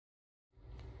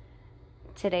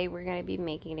Today we're going to be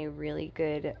making a really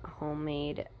good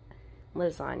homemade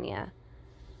lasagna.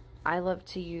 I love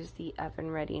to use the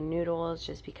oven-ready noodles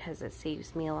just because it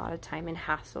saves me a lot of time and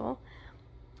hassle.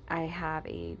 I have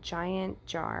a giant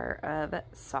jar of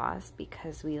sauce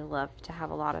because we love to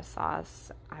have a lot of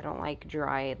sauce. I don't like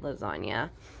dry lasagna.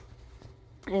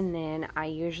 And then I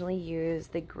usually use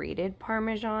the grated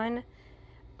Parmesan,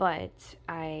 but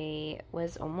I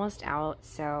was almost out,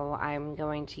 so I'm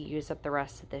going to use up the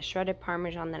rest of the shredded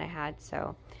Parmesan that I had.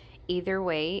 So either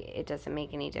way, it doesn't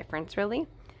make any difference really.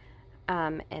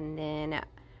 And then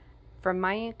from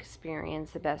my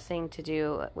experience, the best thing to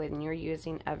do when you're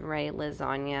using oven-ready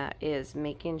lasagna is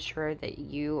making sure that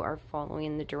you are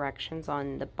following the directions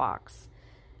on the box.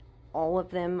 All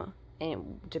of them,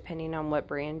 and depending on what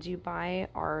brand you buy,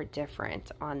 are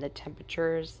different on the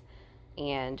temperatures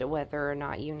and whether or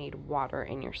not you need water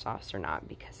in your sauce or not,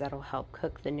 because that'll help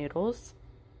cook the noodles.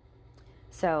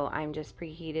 So I'm just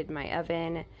preheated my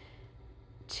oven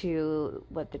to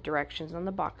what the directions on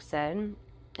the box said,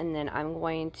 and then I'm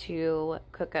going to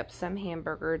cook up some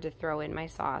hamburger to throw in my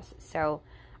sauce. So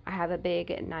I have a big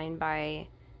 9x13,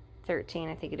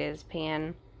 I think it is,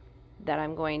 pan that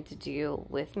I'm going to do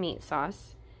with meat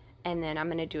sauce, and then I'm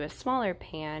going to do a smaller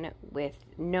pan with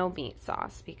no meat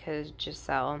sauce because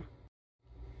Giselle,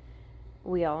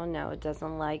 we all know,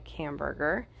 doesn't like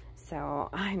hamburger, so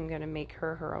I'm going to make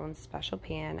her her own special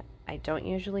pan. I don't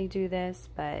usually do this,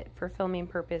 but for filming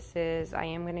purposes, I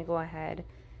am going to go ahead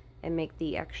and make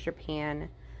the extra pan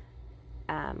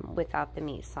without the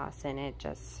meat sauce in it,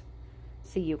 just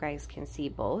so you guys can see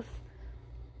both.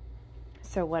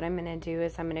 So what I'm going to do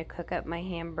is I'm going to cook up my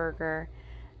hamburger.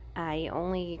 I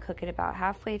only cook it about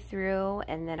halfway through,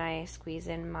 and then I squeeze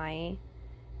in my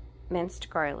minced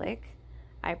garlic.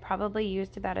 I probably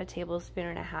used about a tablespoon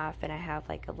and a half, and I have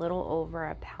like a little over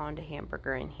a pound of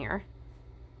hamburger in here.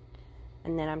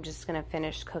 And then I'm just going to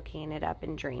finish cooking it up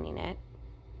and draining it.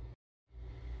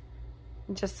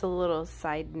 Just a little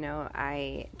side note,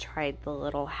 I tried the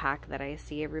little hack that I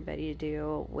see everybody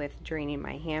do with draining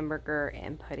my hamburger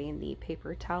and putting the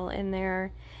paper towel in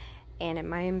there. And in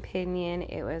my opinion,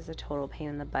 it was a total pain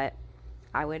in the butt.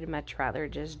 I would much rather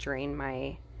just drain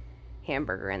my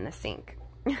hamburger in the sink.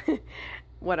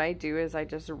 What I do is I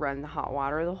just run the hot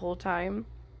water the whole time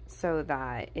so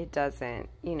that it doesn't,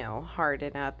 you know,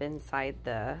 harden up inside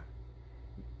the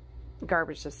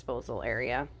garbage disposal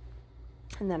area.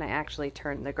 And then I actually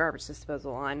turn the garbage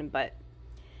disposal on, but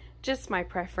just my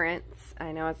preference.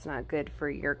 I know it's not good for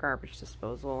your garbage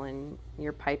disposal and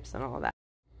your pipes and all that.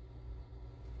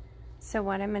 So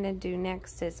what I'm going to do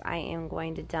next is I am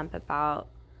going to dump about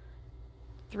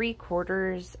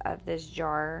 3/4 of this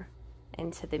jar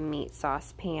into the meat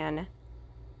sauce pan,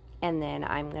 and then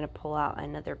I'm going to pull out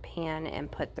another pan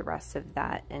and put the rest of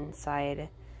that inside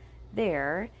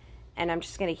there, and I'm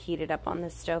just going to heat it up on the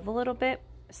stove a little bit.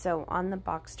 So on the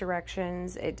box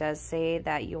directions, it does say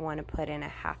that you want to put in a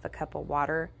 1/2 cup of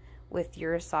water with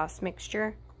your sauce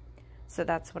mixture. So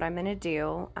that's what I'm going to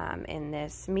do. In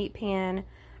this meat pan,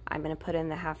 I'm going to put in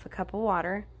the 1/2 cup of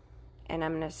water, and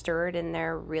I'm going to stir it in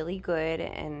there really good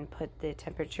and put the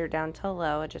temperature down to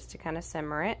low just to kind of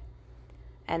simmer it.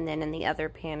 And then in the other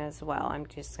pan as well, I'm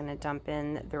just going to dump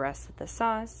in the rest of the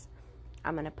sauce.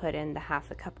 I'm going to put in the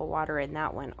 1/2 cup of water in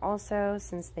that one also,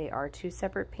 since they are two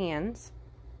separate pans.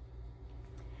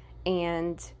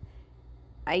 And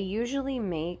I usually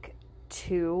make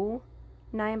 2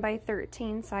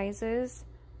 9x13 sizes,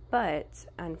 but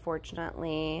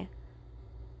unfortunately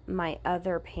my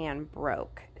other pan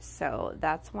broke, so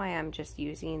that's why I'm just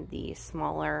using the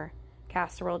smaller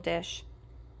casserole dish.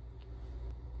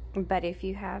 But if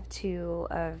you have 2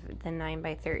 of the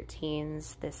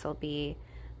 9x13s, this will be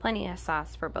plenty of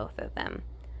sauce for both of them.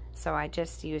 So I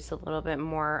just used a little bit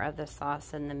more of the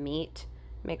sauce in the meat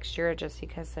mixture just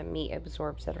because the meat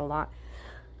absorbs it a lot.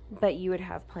 But you would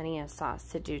have plenty of sauce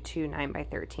to do 2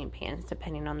 9x13 pans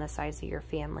depending on the size of your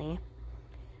family.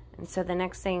 And so the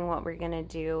next thing what we're going to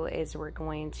do is we're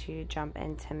going to jump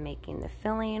into making the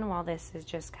filling while this is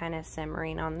just kind of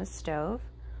simmering on the stove.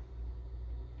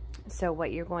 So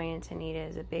what you're going to need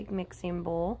is a big mixing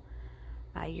bowl.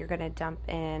 You're going to dump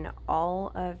in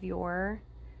all of your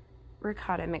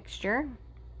ricotta mixture,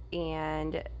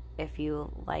 and if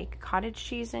you like cottage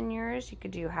cheese in yours, you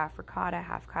could do half ricotta,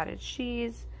 half cottage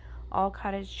cheese, all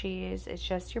cottage cheese. It's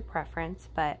just your preference,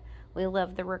 but we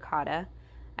love the ricotta.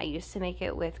 I used to make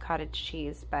it with cottage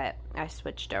cheese, but I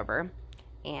switched over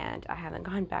and I haven't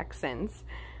gone back since.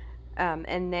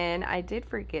 And then I did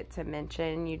forget to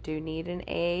mention you do need an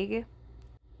egg.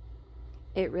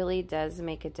 It really does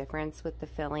make a difference with the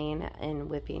filling and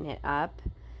whipping it up.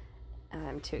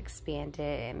 to expand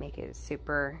it and make it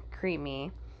super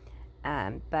creamy.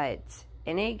 But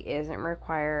an egg isn't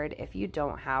required. If you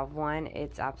don't have one,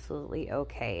 it's absolutely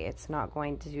okay. It's not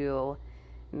going to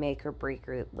make or break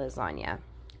your lasagna.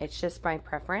 It's just my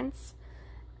preference.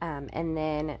 And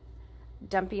then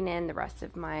dumping in the rest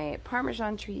of my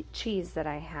Parmesan cheese that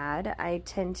I had, I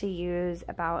tend to use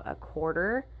about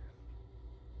 1/4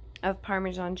 of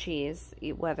Parmesan cheese,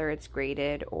 whether it's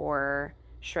grated or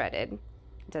shredded.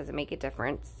 It doesn't make a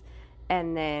difference.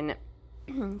 And then,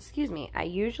 excuse me, I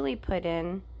usually put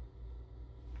in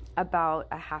about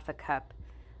 1/2 cup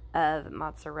of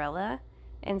mozzarella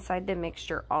inside the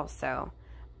mixture also.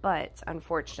 But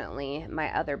unfortunately,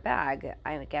 my other bag,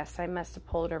 I guess I must have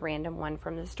pulled a random one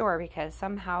from the store because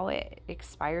somehow it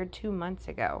expired 2 months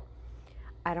ago.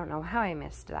 I don't know how I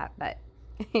missed that, but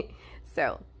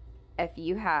so if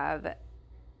you have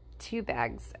 2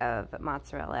 bags of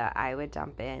mozzarella, I would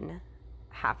dump in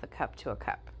 1/2 cup to 1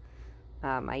 cup.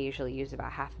 I usually use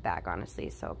about 1/2 bag, honestly,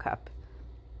 so 1 cup.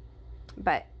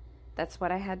 But that's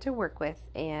what I had to work with.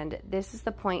 And this is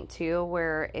the point too,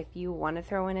 where if you want to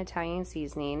throw in Italian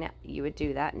seasoning, you would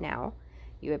do that now.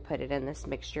 You would put it in this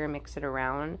mixture, mix it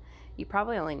around. You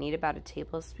probably only need about 1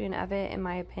 tablespoon of it, in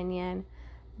my opinion.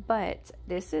 But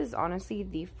this is honestly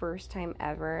the first time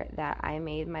ever that I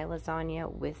made my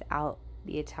lasagna without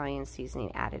the Italian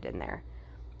seasoning added in there.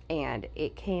 And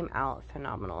it came out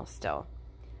phenomenal still.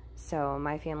 So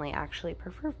my family actually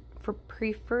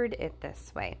preferred it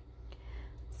this way.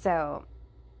 So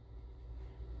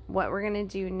what we're going to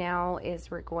do now is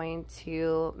we're going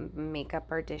to make up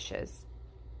our dishes.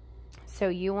 So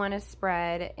you want to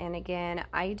spread, and again,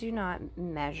 I do not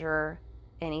measure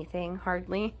anything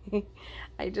hardly.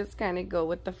 I just kind of go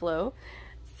with the flow.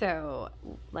 So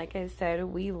like I said,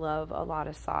 we love a lot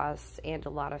of sauce and a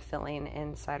lot of filling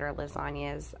inside our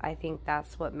lasagnas. I think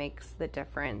that's what makes the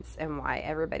difference and why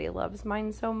everybody loves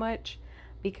mine so much,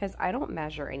 because I don't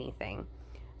measure anything.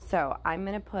 So I'm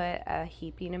going to put a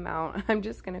heaping amount. I'm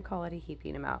just going to call it a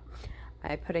heaping amount.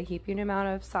 I put a heaping amount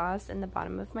of sauce in the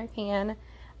bottom of my pan.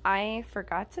 I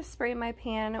forgot to spray my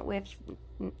pan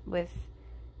with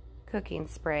cooking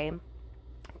spray,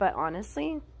 but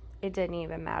honestly, it didn't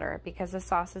even matter because the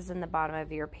sauce is in the bottom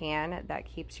of your pan. That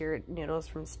keeps your noodles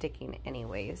from sticking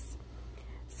anyways.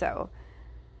 So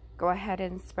go ahead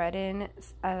and spread in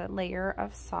a layer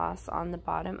of sauce on the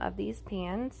bottom of these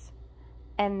pans.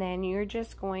 And then you're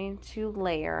just going to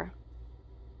layer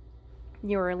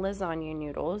your lasagna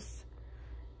noodles,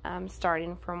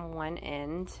 starting from one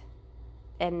end.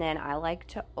 And then I like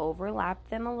to overlap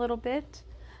them a little bit.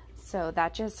 So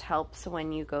that just helps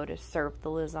when you go to serve the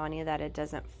lasagna that it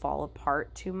doesn't fall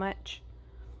apart too much.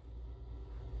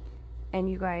 And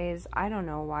you guys, I don't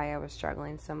know why I was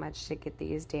struggling so much to get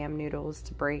these damn noodles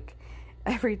to break.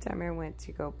 Every time I went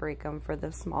to go break them for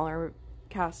the smaller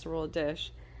casserole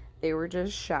dish, they were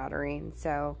just shattering.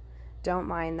 So don't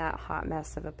mind that hot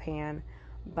mess of a pan,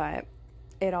 but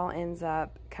it all ends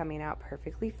up coming out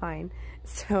perfectly fine.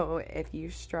 So if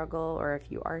you struggle, or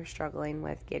if you are struggling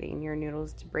with getting your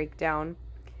noodles to break down,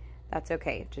 that's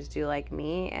okay. Just do like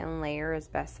me and layer as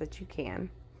best that you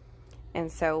can.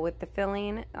 And so with the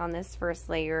filling on this first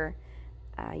layer,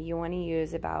 you want to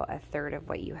use about 1/3 of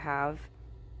what you have.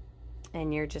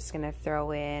 And you're just going to throw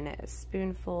in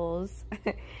spoonfuls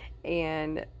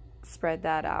and spread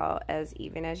that out as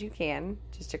even as you can,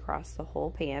 just across the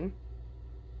whole pan.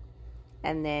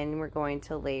 And then we're going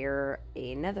to layer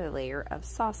another layer of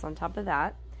sauce on top of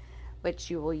that,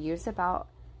 which you will use about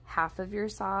half of your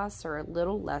sauce or a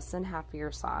little less than half of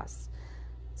your sauce.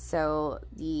 So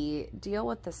the deal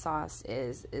with the sauce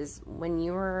is when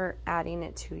you're adding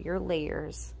it to your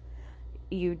layers,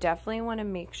 you definitely want to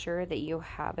make sure that you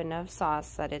have enough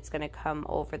sauce that it's going to come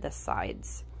over the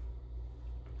sides.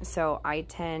 So I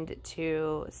tend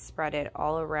to spread it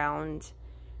all around,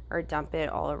 or dump it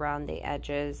all around the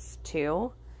edges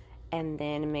too, and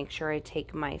then make sure I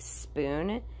take my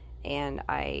spoon and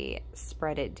I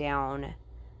spread it down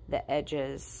the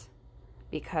edges,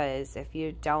 because if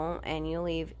you don't and you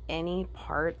leave any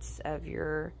parts of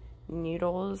your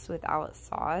noodles without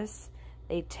sauce,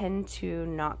 they tend to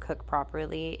not cook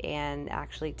properly and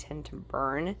actually tend to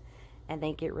burn, and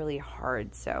they get really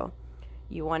hard. So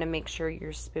you want to make sure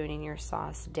you're spooning your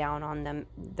sauce down on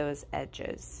those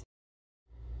edges.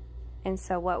 And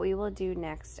so what we will do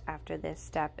next after this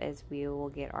step is we will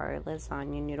get our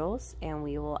lasagna noodles and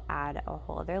we will add a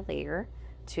whole other layer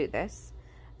to this.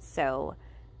 So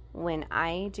when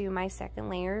I do my second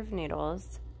layer of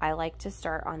noodles, I like to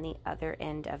start on the other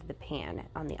end of the pan,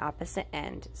 on the opposite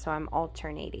end. So I'm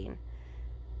alternating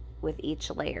with each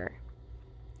layer.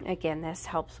 Again, this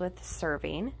helps with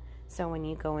serving. so when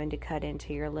you go in to cut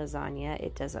into your lasagna,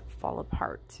 it doesn't fall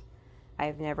apart.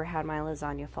 I've never had my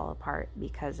lasagna fall apart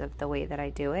because of the way that I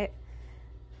do it.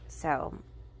 So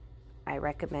I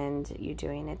recommend you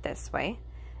doing it this way.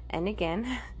 And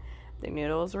again, the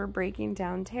noodles were breaking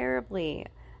down terribly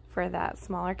for that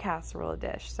smaller casserole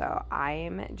dish. So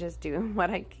I'm just doing what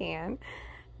I can,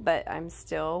 but I'm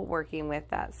still working with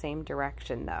that same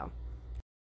direction though.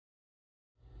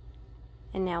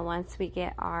 And now once we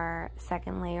get our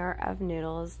second layer of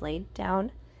noodles laid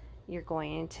down, you're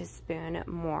going to spoon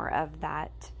more of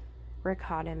that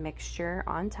ricotta mixture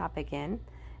on top again,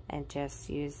 and just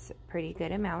use pretty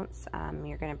good amounts.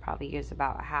 You're going to probably use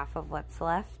about half of what's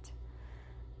left,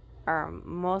 or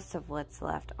most of what's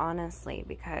left, honestly,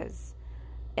 because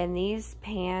in these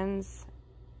pans,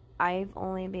 I've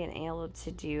only been able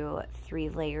to do 3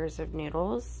 layers of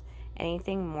noodles.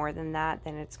 Anything more than that,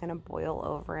 then it's going to boil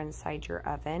over inside your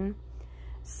oven.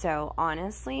 So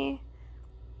honestly,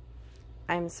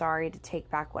 I'm sorry to take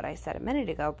back what I said a minute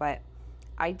ago, but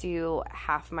I do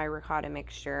half my ricotta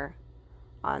mixture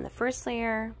on the first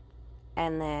layer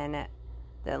and then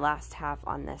the last half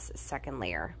on this second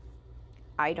layer.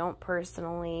 I don't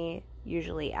personally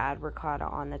usually add ricotta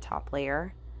on the top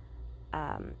layer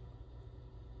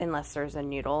unless there's a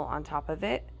noodle on top of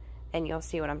it, and you'll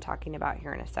see what I'm talking about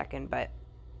here in a second.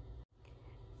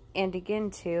 And again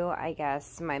too, I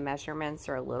guess my measurements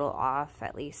are a little off,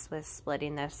 at least with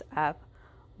splitting this up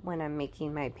when I'm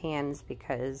making my pans,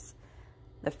 because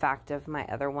the fact of my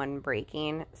other one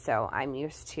breaking. So I'm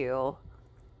used to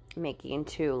making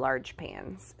 2 large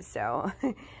pans. So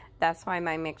that's why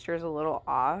my mixture is a little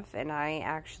off, and I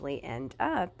actually end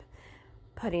up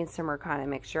putting some ricotta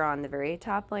mixture on the very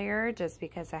top layer just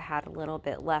because I had a little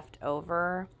bit left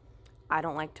over. I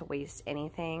don't like to waste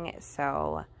anything,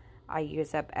 so I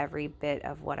use up every bit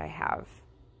of what I have.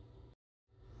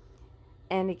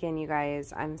 And again, you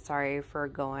guys, I'm sorry for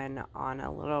going on a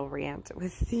little rant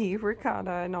with the ricotta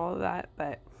and all of that,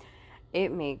 but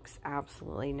it makes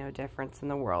absolutely no difference in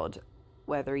the world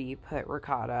whether you put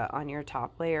ricotta on your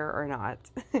top layer or not.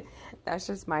 That's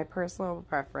just my personal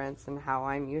preference and how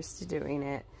I'm used to doing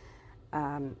it,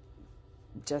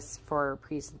 just for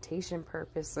presentation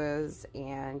purposes,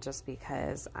 and just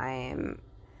because I'm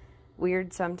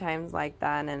weird sometimes like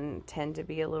that and tend to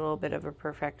be a little bit of a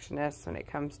perfectionist when it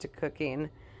comes to cooking.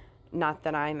 Not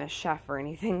that I'm a chef or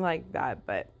anything like that,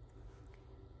 but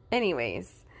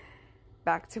anyways,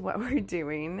 back to what we're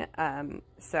doing.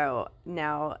 So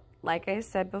now, like I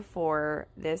said before,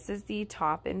 this is the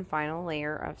top and final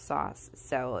layer of sauce.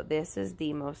 So this is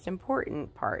the most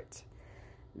important part.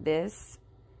 This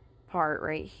part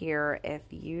right here, if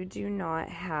you do not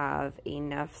have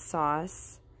enough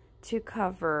sauce to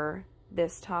cover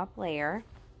this top layer,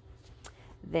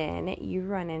 then you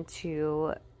run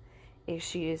into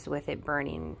issues with it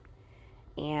burning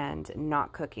and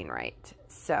not cooking right.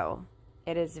 So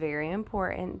it is very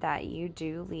important that you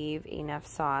do leave enough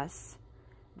sauce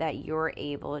that you're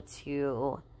able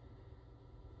to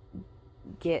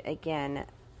get, again,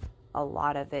 a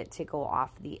lot of it to go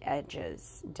off the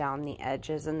edges, down the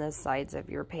edges and the sides of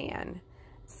your pan.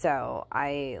 So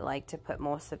I like to put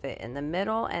most of it in the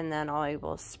middle, and then I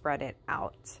will spread it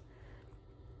out.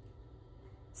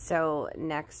 So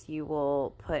next you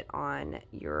will put on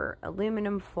your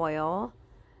aluminum foil,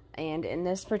 and in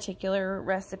this particular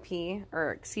recipe,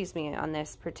 or excuse me, on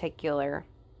this particular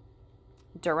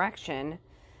direction,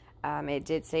 it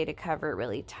did say to cover it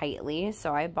really tightly,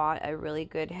 so I bought a really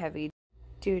good heavy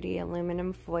duty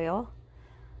aluminum foil.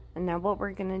 And now what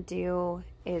we're going to do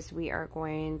is we are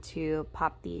going to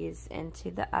pop these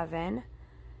into the oven,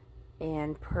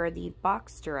 and per the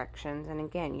box directions, and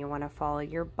again, you want to follow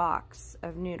your box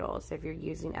of noodles. If you're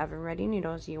using oven ready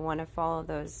noodles, you want to follow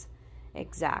those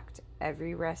exact.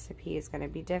 Every recipe is going to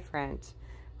be different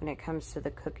when it comes to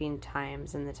the cooking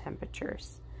times and the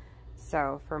temperatures.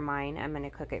 So for mine, I'm going to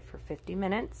cook it for 50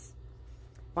 minutes.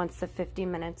 Once the 50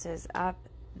 minutes is up,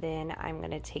 then I'm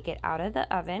going to take it out of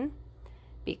the oven,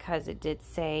 because it did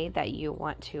say that you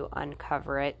want to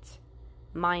uncover it.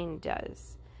 Mine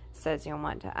does. It says you'll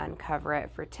want to uncover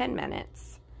it for 10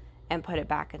 minutes and put it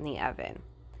back in the oven.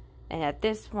 And at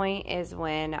this point is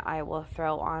when I will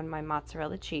throw on my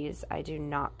mozzarella cheese. I do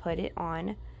not put it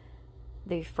on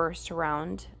the first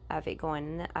round of it going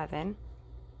in the oven.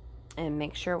 And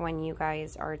make sure when you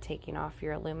guys are taking off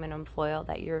your aluminum foil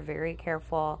that you're very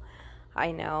careful.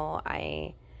 I know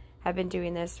I have been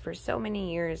doing this for so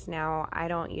many years now. I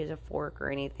don't use a fork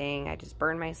or anything. I just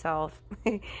burn myself.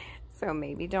 So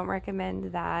maybe don't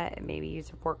recommend that. Maybe use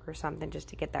a fork or something just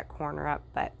to get that corner up.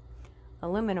 But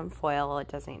aluminum foil, it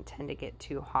doesn't tend to get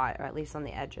too hot, or at least on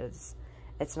the edges.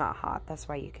 It's not hot, that's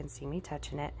why you can see me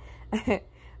touching it.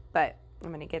 But I'm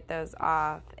going to get those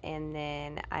off, and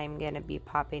then I'm going to be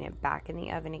popping it back in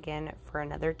the oven again for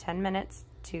another 10 minutes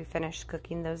to finish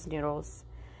cooking those noodles.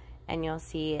 And you'll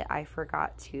see I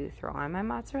forgot to throw on my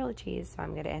mozzarella cheese, so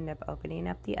I'm going to end up opening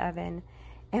up the oven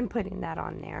and putting that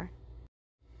on there.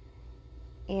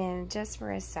 And just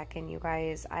for a second, you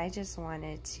guys, I just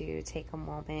wanted to take a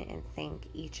moment and thank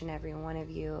each and every one of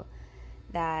you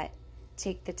that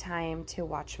take the time to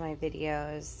watch my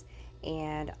videos,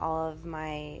 and all of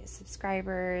my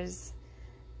subscribers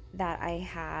that I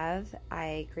have.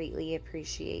 I greatly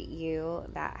appreciate you.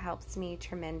 That helps me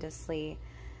tremendously.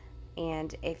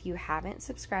 And if you haven't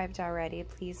subscribed already,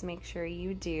 please make sure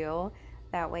you do.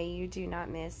 That way you do not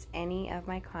miss any of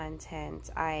my content.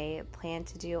 I plan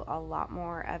to do a lot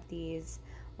more of these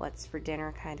what's for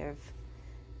dinner kind of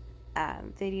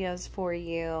videos for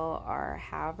you, or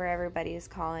however everybody's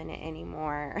calling it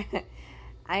anymore.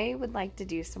 I would like to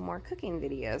do some more cooking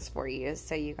videos for you,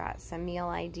 so you got some meal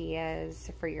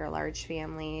ideas for your large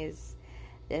families.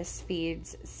 This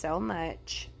feeds so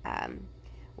much.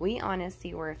 We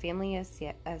honestly were a family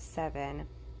of 7.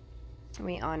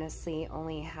 We honestly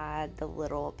only had the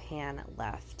little pan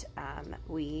left.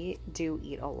 We do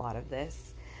eat a lot of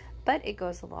this, but it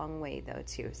goes a long way though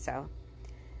too. So,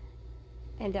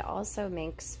 and it also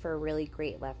makes for really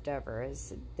great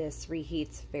leftovers. This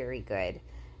reheats very good,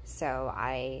 so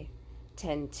I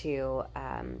tend to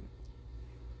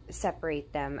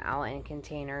separate them out in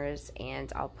containers,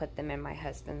 and I'll put them in my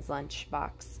husband's lunch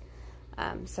box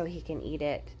so he can eat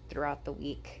it throughout the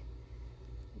week.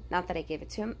 Not that I give it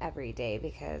to him every day,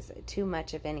 because too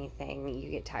much of anything,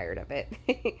 you get tired of it.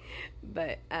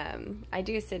 But I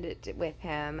do sit it with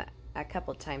him a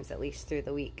couple times at least through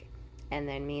the week, and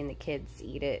then me and the kids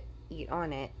eat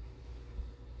on it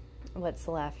what's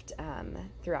left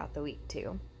throughout the week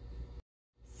too.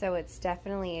 So it's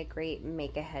definitely a great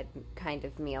make ahead kind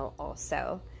of meal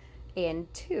also.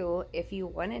 And 2, if you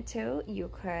wanted to, you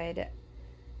could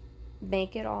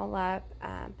make it all up,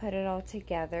 put it all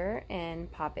together,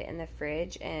 and pop it in the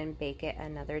fridge and bake it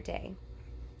another day.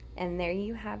 And there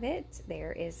you have it.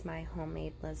 There is my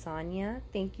homemade lasagna.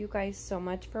 Thank you guys so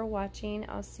much for watching.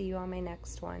 I'll see you on my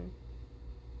next one.